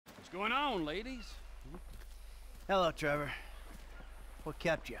going on, ladies? Hello, Trevor. What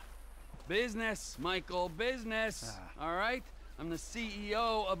kept you? Business, Michael, business. All right? I'm the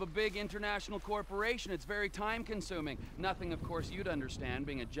CEO of a big international corporation. It's very time-consuming. Nothing, of course, you'd understand,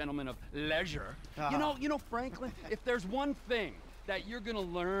 being a gentleman of leisure. You know, Franklin, if there's one thing that you're gonna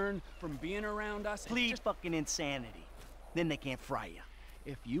learn from being around us... Please fucking insanity. Then they can't fry you.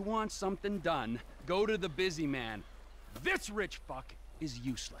 If you want something done, go to the busy man. This rich fuck is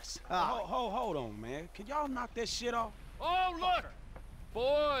useless. Hold on, man. Can y'all knock that shit off? Oh, look!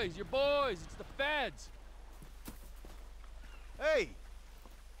 Boys, you're boys. It's the feds. Hey!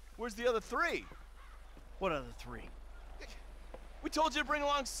 Where's the other three? What other three? We told you to bring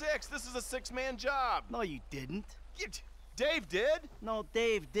along 6. This is a 6-man job. No, you didn't. Dave did? No,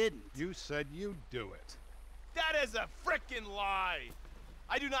 Dave didn't. You said you'd do it. That is a frickin' lie.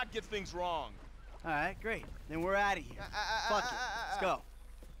 I do not get things wrong. All right, great. Then we're out of here. Fuck it. Let's go.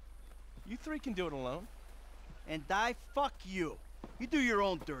 You 3 can do it alone. And fuck you. You do your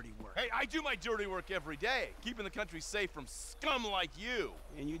own dirty work. Hey, I do my dirty work every day, keeping the country safe from scum like you.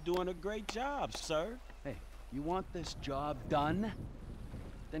 And you're doing a great job, sir. Hey, you want this job done?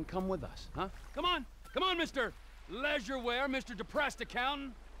 Then come with us, huh? Come on, Mr. Leisureware, Mr. Depressed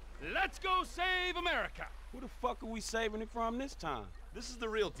Accountant. Let's go save America. Who the fuck are we saving it from this time? This is the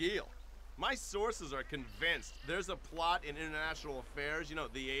real deal. My sources are convinced there's a plot in international affairs, you know,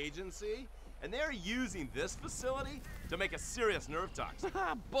 the agency, and they're using this facility to make a serious nerve toxin.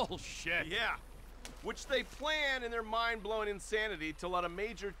 Bullshit. Yeah. Which they plan in their mind-blowing insanity to let a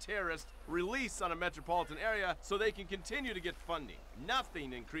major terrorist release on a metropolitan area so they can continue to get funding.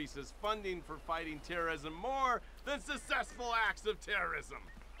 Nothing increases funding for fighting terrorism more than successful acts of terrorism.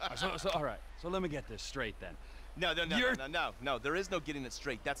 All right. So let me get this straight then. No, there is no getting it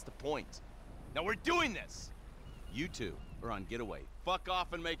straight. That's the point. Now we're doing this. You 2 are on getaway. Fuck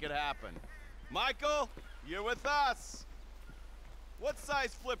off and make it happen. Michael, you're with us. What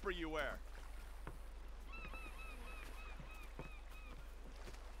size flipper you wear?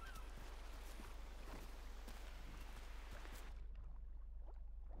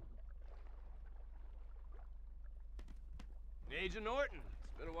 Agent Norton,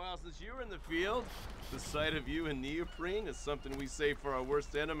 it's been a while since you were in the field. The sight of you in neoprene is something we save for our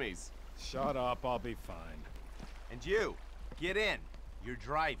worst enemies. Shut up, I'll be fine. And you, get in. You're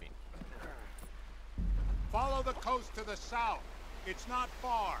driving. Follow the coast to the south. It's not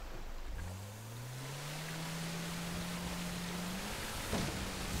far.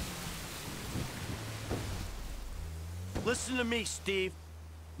 Listen to me, Steve.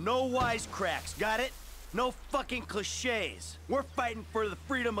 No wisecracks, got it? No fucking cliches. We're fighting for the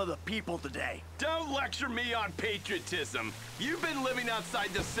freedom of the people today. Don't lecture me on patriotism. You've been living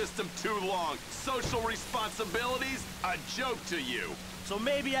outside the system too long. Social responsibilities, a joke to you. So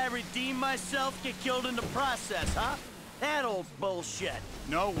maybe I redeem myself, get killed in the process, huh? That old bullshit.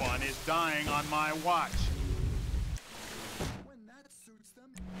 No one is dying on my watch. When that suits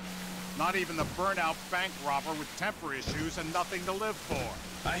them. Not even the burnout bank robber with temper issues and nothing to live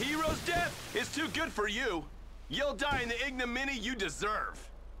for. A hero's death is too good for you. You'll die in the ignominy you deserve.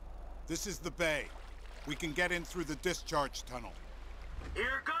 This is the bay. We can get in through the discharge tunnel.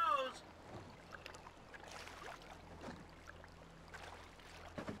 Here goes.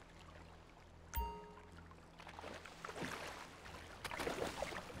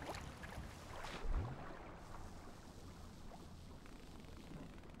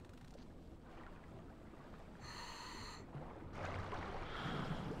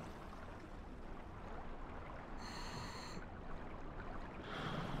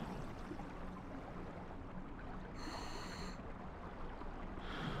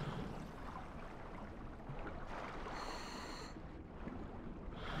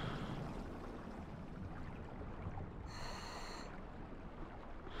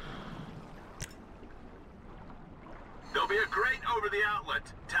 There'll be a grate over the outlet.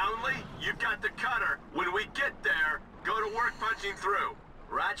 Townley, you've got the cutter. When we get there, go to work punching through.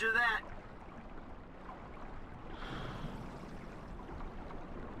 Roger that.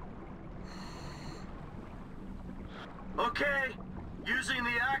 Okay, using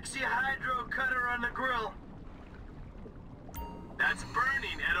the oxyhydro cutter on the grill. That's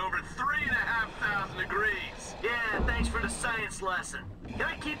burning at over 3,500 degrees. Yeah, thanks for the science lesson. Can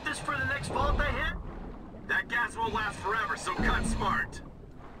I keep this for the next vault I hit? That gas won't last forever, so cut smart.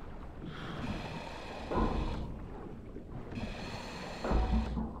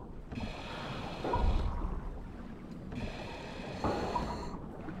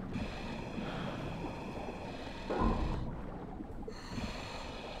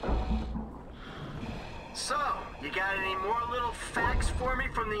 So, you got any more little facts for me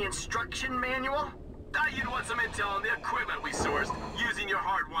from the instruction manual? Thought you'd want some intel on the equipment we sourced using your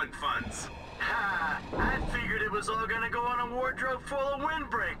hard-won funds. Ha! I figured it was all gonna go on a wardrobe full of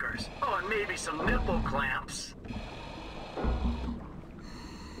windbreakers. Oh, and maybe some nipple clamps.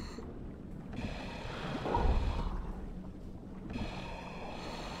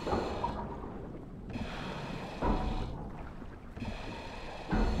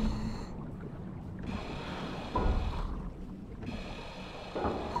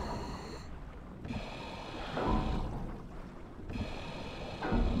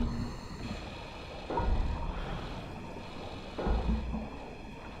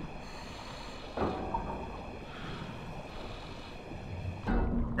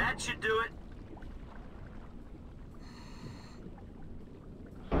 That should do it.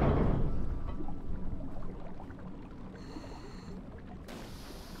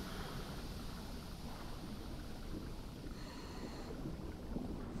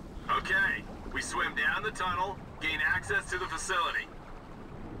 Okay, we swim down the tunnel, gain access to the facility.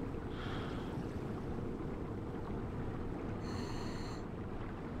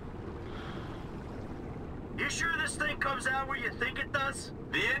 You sure this thing comes out where you think it does?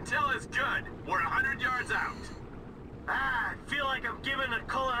 The intel is good. We're 100 yards out. Ah, I feel like I'm giving a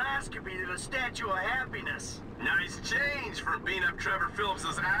colonoscopy to the Statue of Happiness. Nice change from beating up Trevor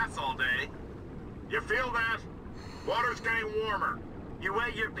Phillips's ass all day. You feel that? Water's getting warmer. You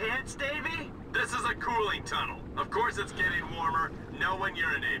wet your pants, Davey? This is a cooling tunnel. Of course it's getting warmer. No one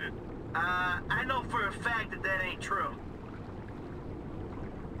urinated. I know for a fact that that ain't true.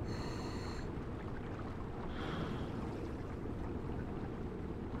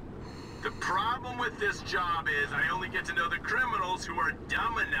 The problem with this job is I only get to know the criminals who are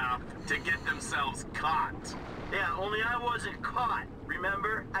dumb enough to get themselves caught. Yeah, only I wasn't caught,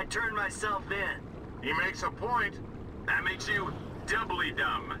 remember? I turned myself in. He makes a point. That makes you doubly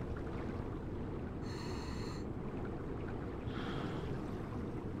dumb.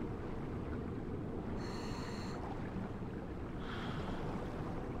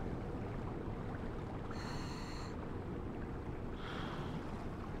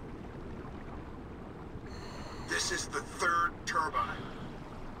 This is the third turbine.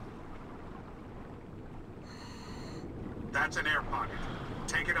 That's an air pocket.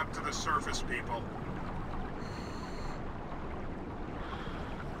 Take it up to the surface, people.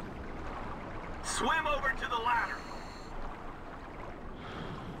 Swim over to the ladder.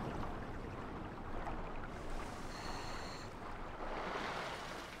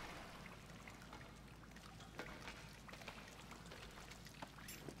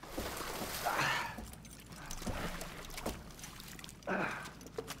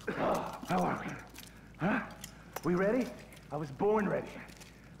 How are we? Huh? We ready? I was born ready.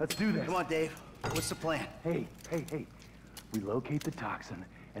 Let's do this. Come on, Dave. What's the plan? Hey. We locate the toxin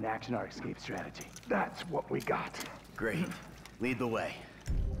and action our escape strategy. That's what we got. Great. Lead the way.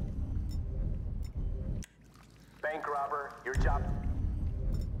 Bank robber, your job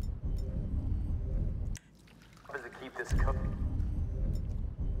is to keep this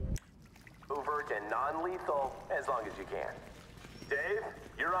overt and non-lethal as long as you can. Dave,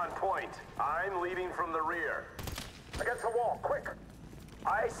 you're on point. I'm leading from the rear. Against the wall, quick!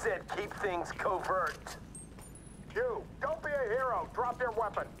 I said keep things covert. You, don't be a hero. Drop your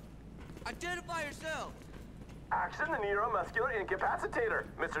weapon. Identify yourself! Action the neuromuscular incapacitator,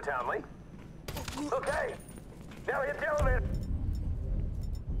 Mr. Townley. Okay, now hit the elevator.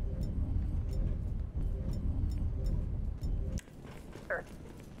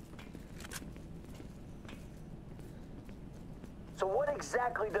 So what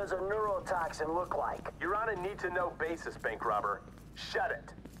exactly does a neurotoxin look like? You're on a need-to-know basis, bank robber. Shut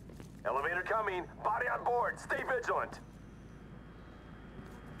it. Elevator coming. Body on board. Stay vigilant.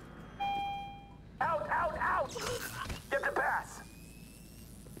 Out! Get the pass!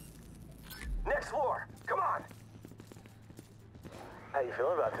 Next floor, come on! How you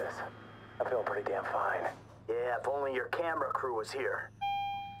feeling about this? I'm feeling pretty damn fine. Yeah, if only your camera crew was here.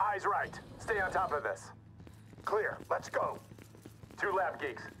 Eyes right. Stay on top of this. Clear, let's go. 2 lab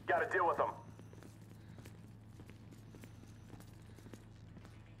geeks. Gotta deal with them.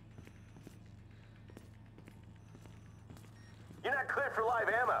 You're not cleared for live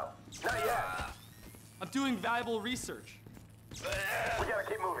ammo. Not yet. I'm doing valuable research. We gotta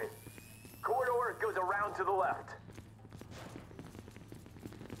keep moving. Corridor goes around to the left.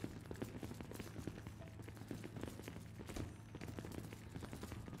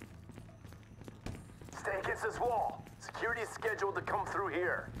 Stay against this wall. Security is scheduled to come through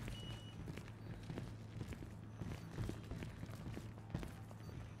here.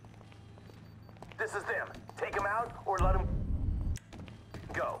 This is them. Take them out or let them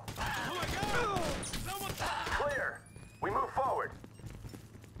go. go. Clear. We move forward.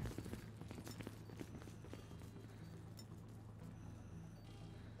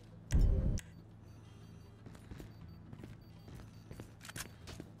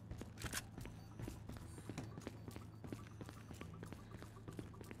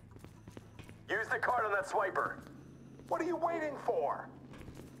 Use the card on that swiper. What are you waiting for?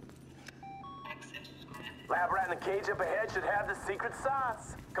 Lab rat in the cage up ahead should have the secret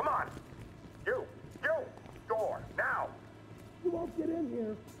sauce. Come on. You! Door, now! You won't get in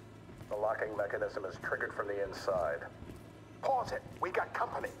here. The locking mechanism is triggered from the inside. Pause it. We got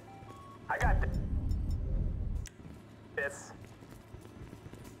company. I got this.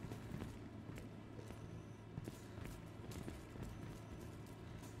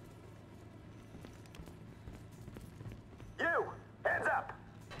 You! Hands up!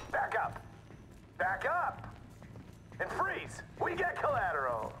 Back up! Back up! And freeze! We get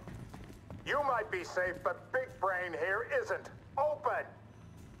collateral! You might be safe, but Big Brain here isn't. Open!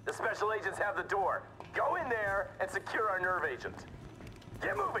 The special agents have the door. Go in there and secure our nerve agent.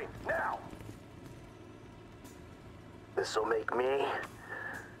 Get moving, now! This'll make me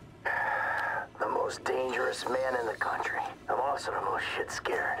the most dangerous man in the country. I'm also the most shit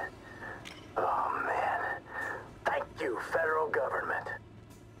scared. Oh, man. Thank you, federal government.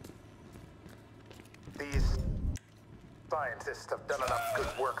 These scientists have done enough good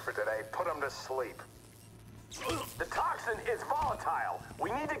work for today. Put them to sleep. The toxin is volatile.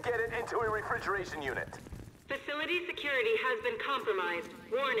 We need to get it into a refrigeration unit. Facility security has been compromised.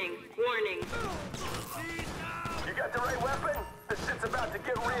 Warning, warning. You got the right weapon? This shit's about to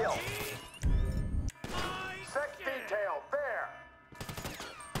get real. Sec detail, there!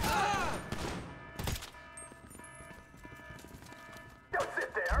 Don't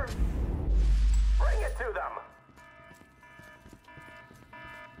sit there. Bring it to them.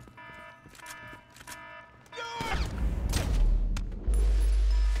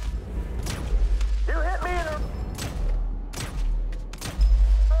 You hit me in the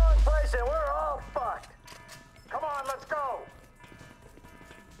wrong place and we're all fucked. Come on, let's go!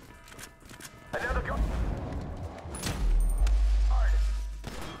 Another go. Hard.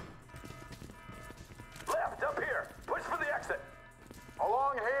 Left, up here. Push for the exit.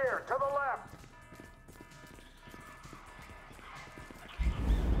 Along here, to the left.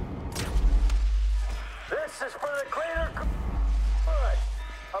 This is for the greater good.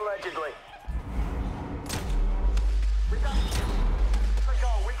 Allegedly. We gotta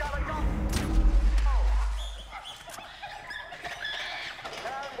go, we gotta go!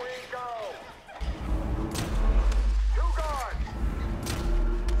 Can we go? Two guards!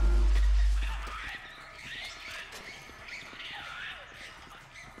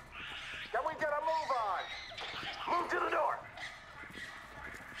 Can we get a move on? Move to the door.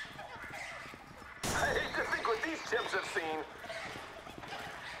 I hate to think what these chimps have seen.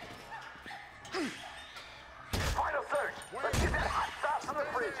 Final search. Let's get that hot sauce in the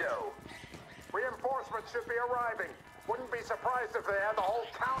fridge-o. Reinforcements should be arriving. Wouldn't be surprised if they had the whole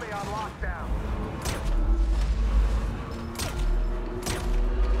county on lockdown.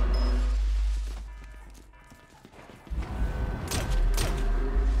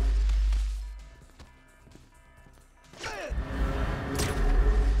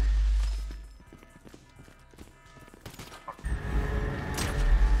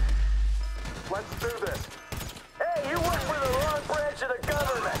 Let's do this. Hey, you work for the wrong branch of the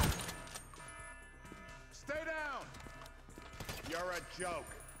government. Stay down! You're a joke.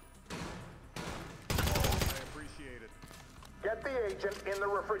 I appreciate it. Get the agent in the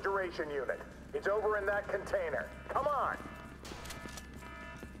refrigeration unit. It's over in that container. Come on!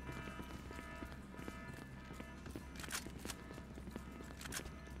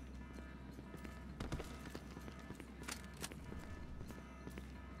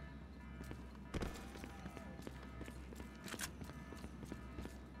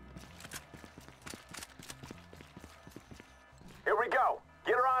 Here we go.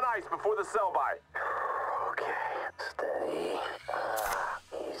 Get her on ice before the sell-by. Okay, steady.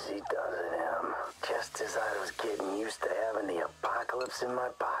 Easy does it, Em. Just as I was getting used to having the apocalypse in my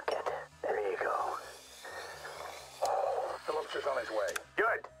pocket. There you go. Phillips is on his way.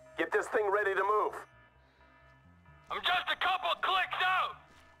 Good. Get this thing ready to move. I'm just a couple clicks out.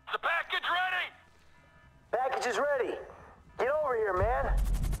 Is the package ready? Package is ready. Get over here, man.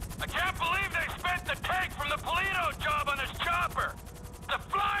 I can't believe they spent the tank from the Polito job on this chopper. The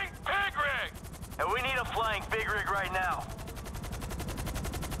flying pig rig. And we need a flying pig rig right now.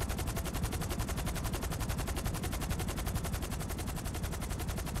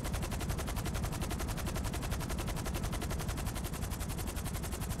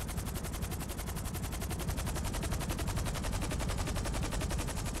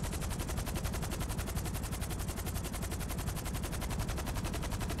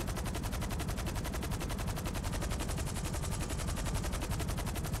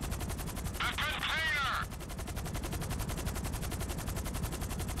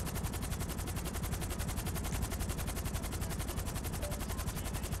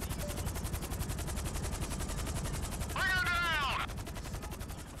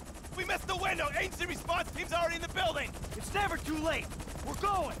 the window! Agency response team's already in the building! It's never too late! We're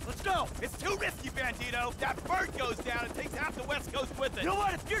going! Let's go! It's too risky, Bandito! That bird goes down and takes half the West Coast with it! You know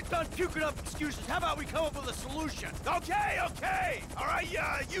what? If you're done puking up excuses, how about we come up with a solution? Okay, okay! Alright,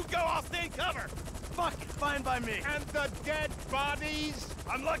 you go, I'll stay in cover! Fuck it, fine by me. And the dead bodies?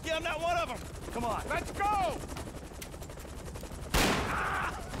 I'm lucky I'm not one of them! Come on. Let's go!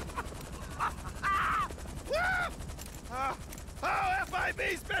 Oh,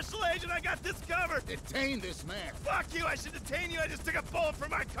 FIB Special Agent, I got this covered! Detain this man. Fuck you, I should detain you, I just took a bullet for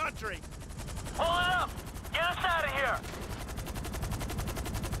my country! Pull it up! Get us out of here!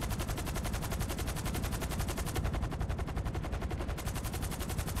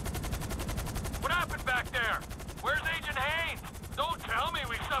 What happened back there? Where's Agent Haynes? Don't tell me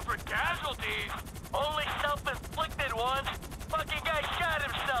we suffered casualties. Only self-inflicted ones. Fucking guy shot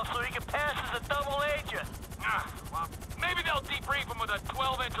himself so he could pass as a double agent. Well, maybe they'll debrief him with a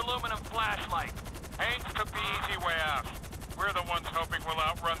 12-inch aluminum flashlight. Haynes took the easy way out. We're the ones hoping we'll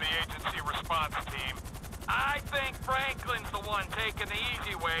outrun the agency response team. I think Franklin's the one taking the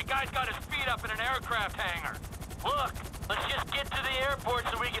easy way. Guy's got his feet up in an aircraft hangar. Look, let's just get to the airport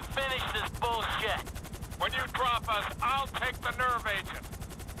so we can finish this bullshit. When you drop us, I'll take the nerve agent.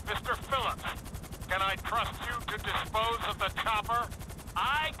 Mr. Phillips, can I trust you to dispose of the chopper?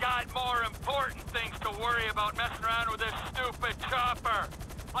 I got more important things to worry about messing around with this stupid chopper.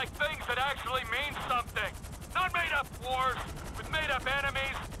 Like things that actually mean something. Not made-up wars with made-up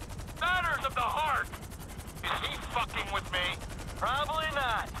enemies. Matters of the heart. Is he fucking with me? Probably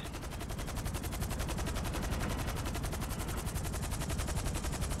not.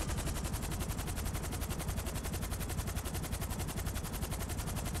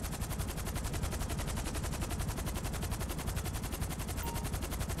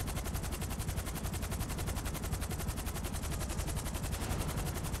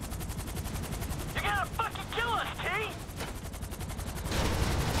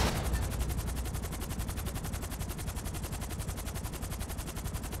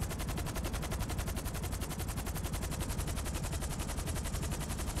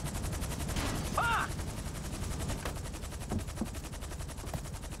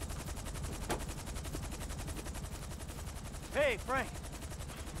 Hey, Frank.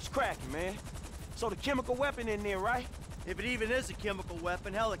 What's cracking, man? So the chemical weapon in there, right? If it even is a chemical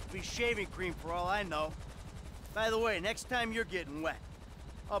weapon, hell, it could be shaving cream for all I know. By the way, next time you're getting wet.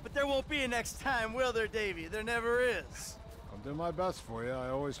 Oh, but there won't be a next time, will there, Davey? There never is. I'll do my best for you. I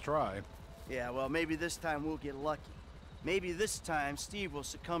always try. Yeah, well, maybe this time we'll get lucky. Maybe this time Steve will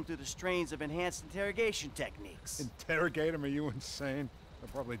succumb to the strains of enhanced interrogation techniques. Interrogate him? Are you insane?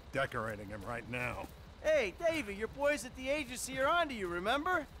 They're probably decorating him right now. Hey, Davey, your boys at the agency are onto you,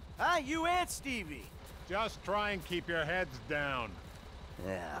 remember? Huh? You and Stevie. Just try and keep your heads down.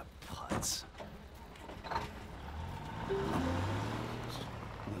 Yeah, putz.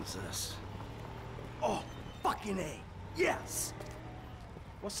 What's this? Oh, fucking A. Yes!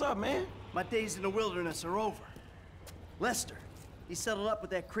 What's up, man? My days in the wilderness are over. Lester, he settled up with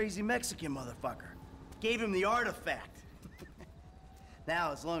that crazy Mexican motherfucker. Gave him the artifact.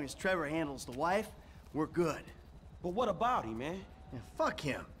 Now, as long as Trevor handles the wife, we're good. But what about him, man? Yeah, fuck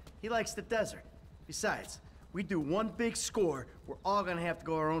him. He likes the desert. Besides, we do one big score, we're all gonna have to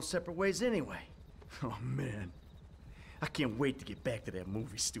go our own separate ways anyway. Oh, man. I can't wait to get back to that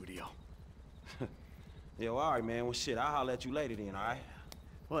movie studio. Yo, all right, man. Well, shit, I'll holler at you later then, all right?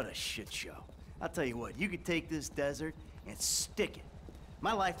 What a shit show. I'll tell you what, you could take this desert and stick it.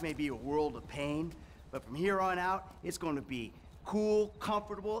 My life may be a world of pain, but from here on out, it's gonna be cool,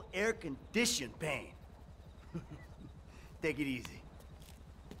 comfortable, air-conditioned pain. Take it easy.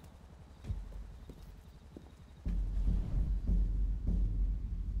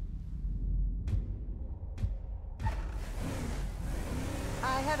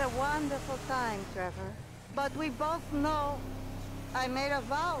 I had a wonderful time, Trevor. But we both know I made a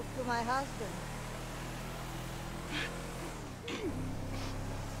vow to my husband.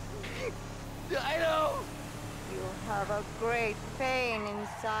 I know! You have a great pain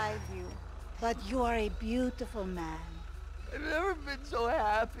inside you. But you are a beautiful man. I've never been so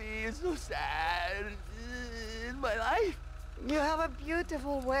happy and so sad in my life. You have a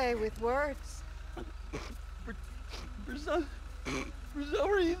beautiful way with words. For some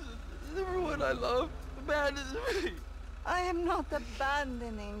reason, everyone I love abandons me. I am not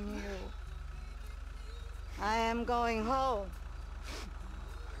abandoning you. I am going home.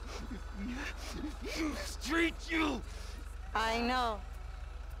 Mistreat you! I know.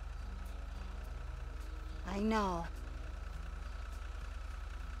 I know.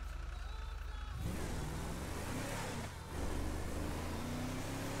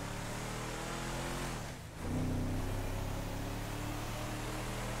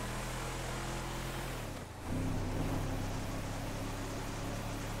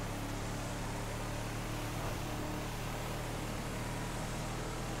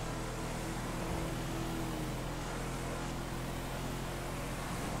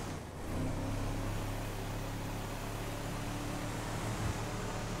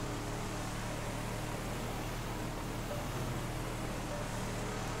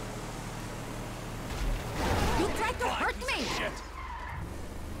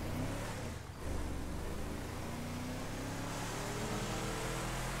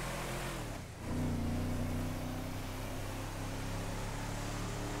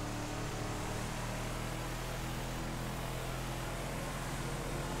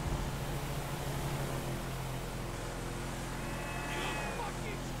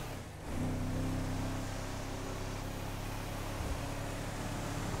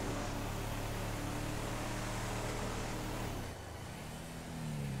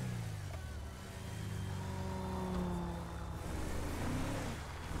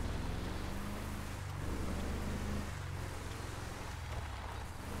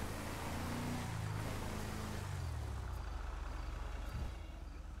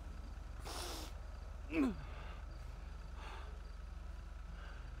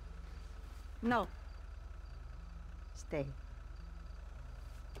 No. Stay.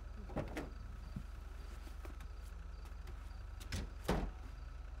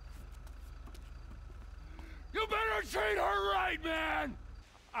 You better treat her right, man!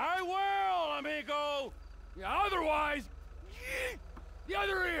 I will, amigo! Yeah, otherwise, the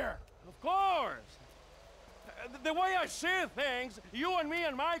other ear! Of course! The way I see things, you and me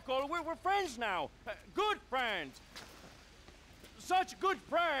and Michael, we're friends now. Good friends. Such good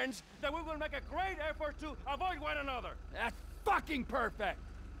friends that we will make a great effort to avoid one another. That's fucking perfect!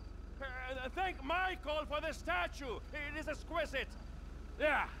 Thank Michael for the statue. It is exquisite.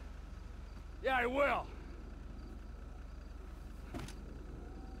 Yeah. Yeah, I will.